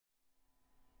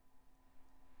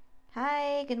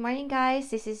Hi, good morning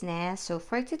guys. This is Ness. So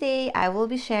for today, I will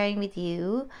be sharing with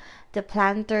you the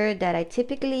planter that I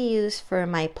typically use for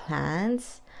my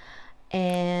plants.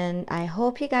 And I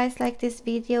hope you guys like this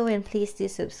video and please do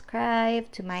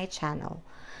subscribe to my channel.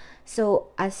 So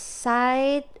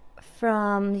aside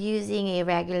from using a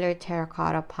regular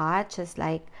terracotta pot, just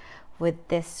like with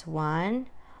this one,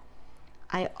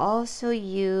 I also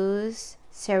use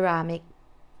ceramic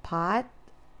pot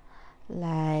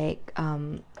like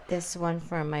this one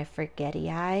for my forgetti.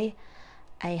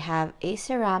 I have a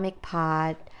ceramic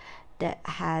pot that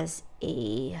has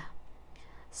a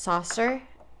saucer,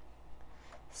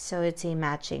 so it's a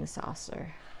matching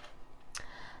saucer.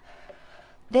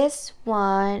 This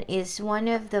one is one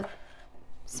of the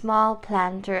small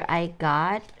planter I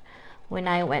got when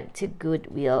I went to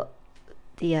Goodwill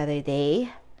the other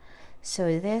day.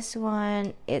 So this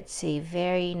one, it's a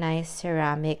very nice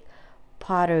ceramic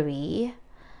pottery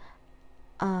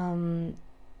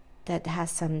that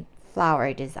has some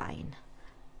flower design,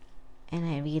 and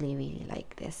I really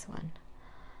like this one.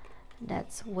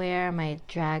 That's where my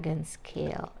dragon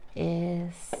scale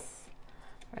is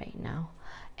right now,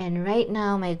 and right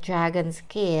now my dragon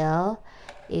scale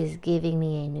is giving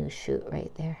me a new shoot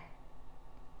right there.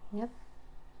 Yep.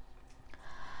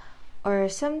 Or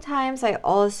sometimes I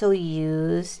also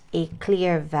use a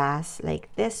clear vase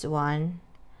like this one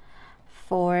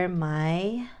for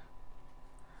my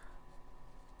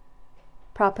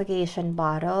propagation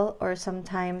bottle, or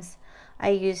sometimes I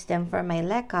use them for my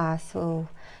leca, so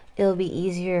it'll be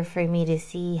easier for me to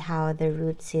see how the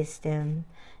root system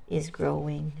is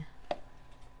growing.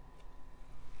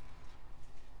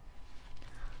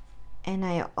 And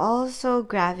I also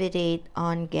gravitate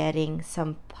on getting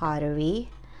some pottery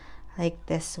like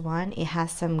this one. It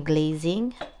has some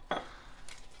glazing,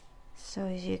 so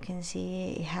as you can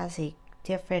see, it has a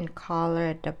different color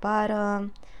at the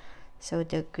bottom, so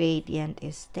the gradient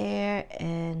is there.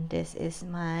 And this is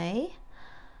my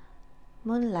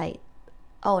moonlight,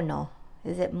 oh no,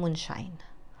 is it moonshine?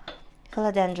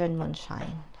 Philodendron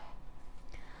moonshine.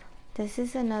 This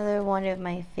is another one of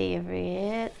my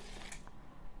favorite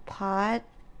pot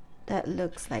that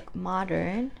looks like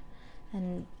modern,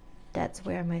 and that's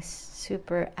where my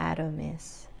super atom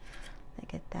is.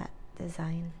 Look at that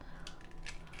design.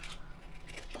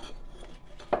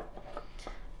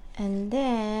 And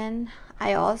then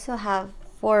I also have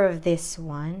 4 of this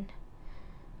one.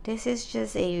 This is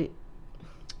just a,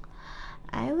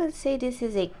 I would say this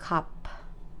is a cup,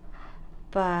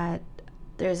 but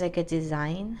there's like a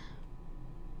design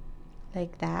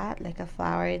like that, like a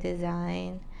flower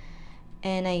design.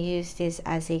 And I use this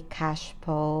as a cash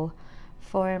bowl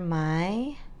for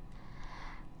my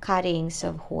cuttings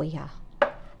of Hoya.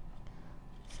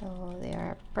 So they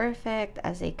are perfect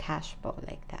as a cash bowl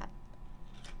like that.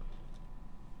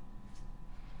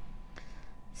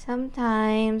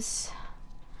 Sometimes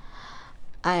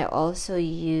I also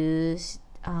use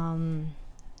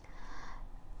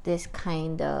this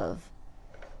kind of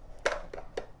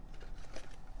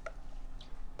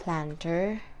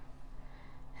planter.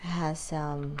 It has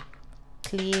some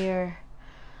clear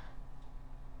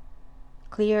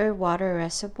water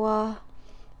reservoir,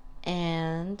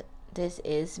 and this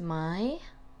is my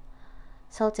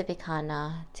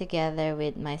Saltipicana together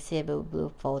with my Cebu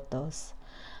Blue photos.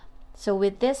 So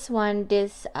with this one,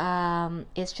 this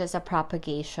is just a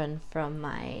propagation from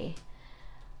my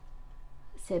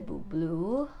Cebu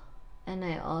Blue, and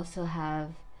I also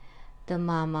have the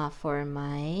mama for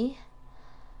my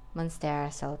Monstera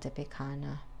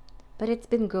Saltipicana, but it's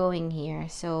been growing here,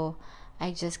 so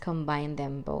I just combined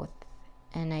them both,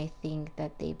 and I think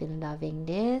that they've been loving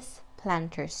this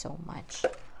planter so much.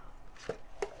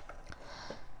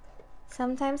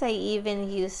 Sometimes I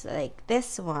even use like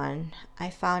this one. I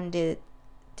found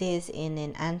this in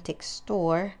an antique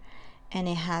store, and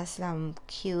it has some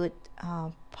cute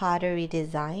pottery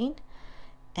design,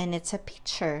 and it's a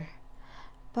picture,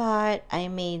 but I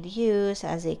made use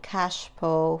as a cash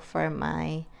bowl for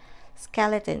my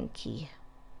skeleton key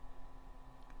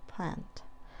plant,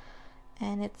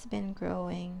 and it's been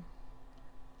growing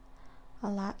a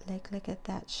lot. Like, look at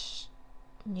that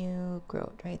new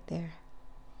growth right there.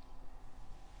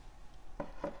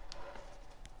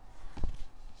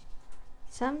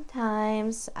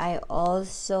 Sometimes I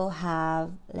also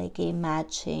have like a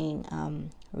matching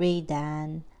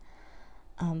Raydan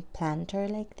planter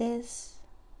like this.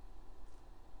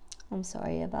 I'm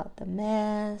sorry about the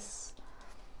mess,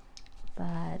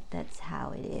 but that's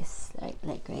how it is, like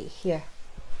right here.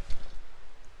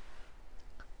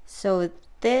 So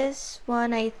this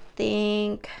one, I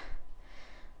think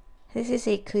this is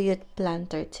a cute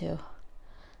planter too.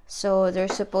 So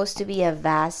there's supposed to be a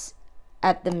vase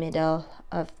at the middle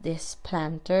of this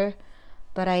planter,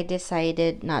 but I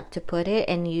decided not to put it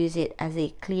and use it as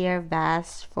a clear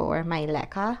vase for my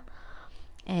leca.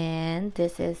 And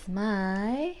this is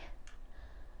my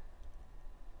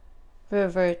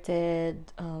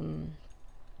reverted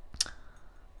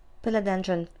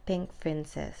philodendron pink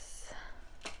princess.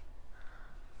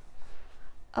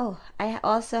 Oh, I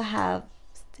also have,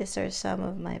 these are some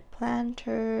of my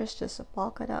planters, just a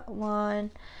polka dot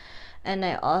one, and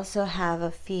I also have a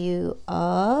few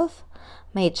of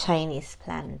my Chinese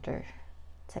planter.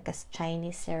 It's like a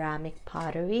Chinese ceramic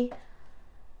pottery.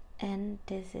 And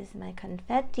this is my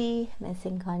confetti, my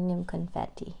syngonium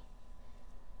confetti.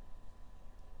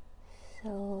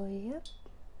 So yep,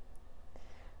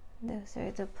 those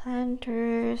are the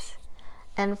planters.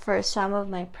 And for some of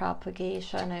my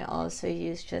propagation, I also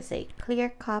use just a clear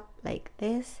cup like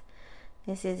this.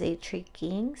 This is a Three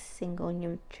Kings,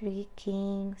 syngonium Three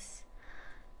Kings.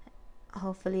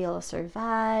 Hopefully it'll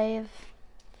survive.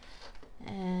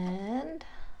 And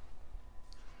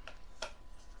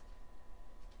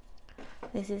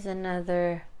this is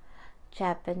another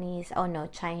Chinese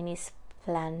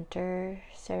planter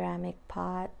ceramic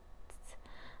pot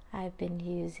I've been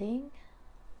using.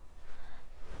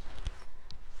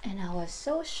 And I was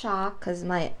so shocked because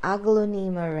my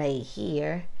aglaonema right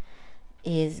here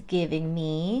is giving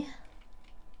me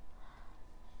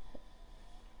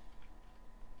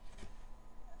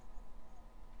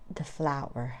the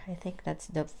flower. I think that's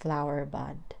the flower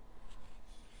bud.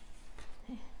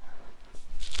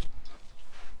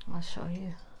 I'll show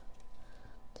you.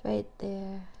 It's right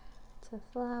there. It's a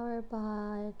flower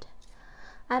bud.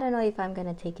 I don't know if I'm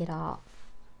gonna take it off,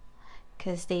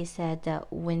 because they said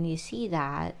that when you see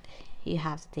that, you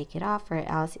have to take it off, or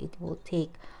else it will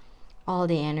take all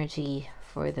the energy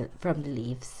from the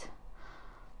leaves.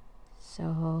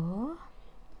 So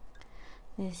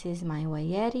this is my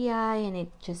Wayeria, and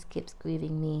it just keeps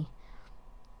giving me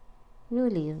new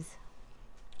leaves.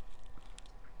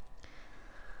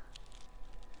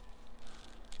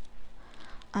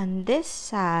 On this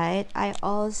side, I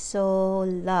also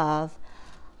love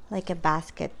like a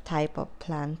basket type of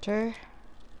planter,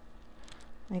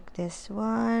 like this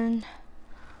one,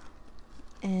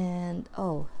 and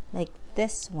oh, like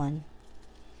this one.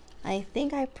 I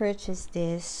think I purchased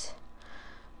this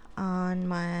on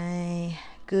my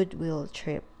Goodwill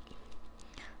trip.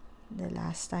 The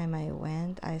last time I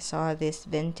went, I saw this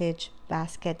vintage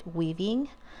basket weaving,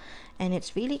 and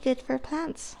it's really good for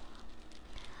plants.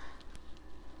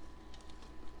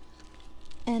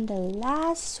 And the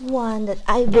last one that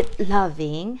I've been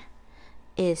loving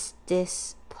is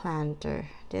this planter.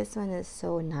 This one is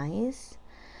so nice.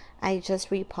 I just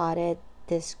repotted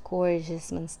this gorgeous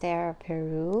Monstera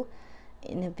Peru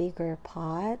in a bigger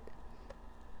pot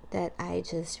that I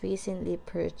just recently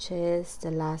purchased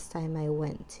the last time I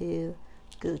went to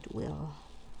Goodwill.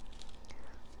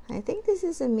 I think this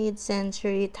is a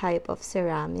mid-century type of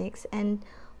ceramics, and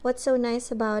what's so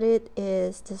nice about it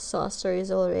is the saucer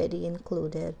is already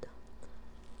included.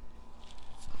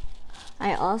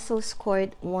 I also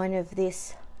scored one of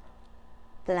this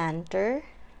planter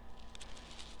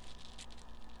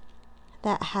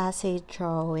that has a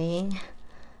drawing,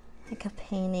 like a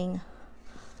painting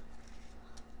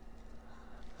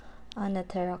on a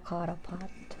terracotta pot.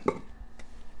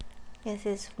 This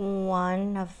is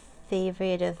one of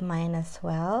favorite of mine as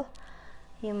well.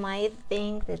 You might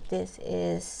think that this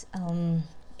is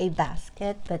a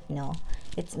basket, but no,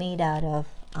 it's made out of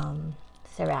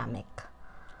ceramic.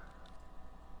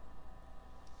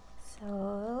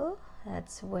 So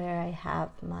that's where I have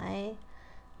my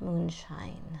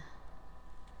moonshine.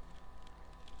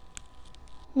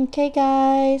 Okay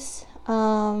guys,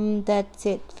 that's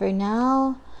it for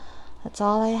now. That's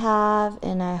all I have,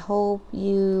 and I hope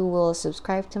you will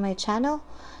subscribe to my channel.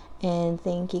 And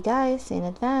thank you guys in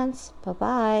advance. Bye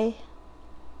bye.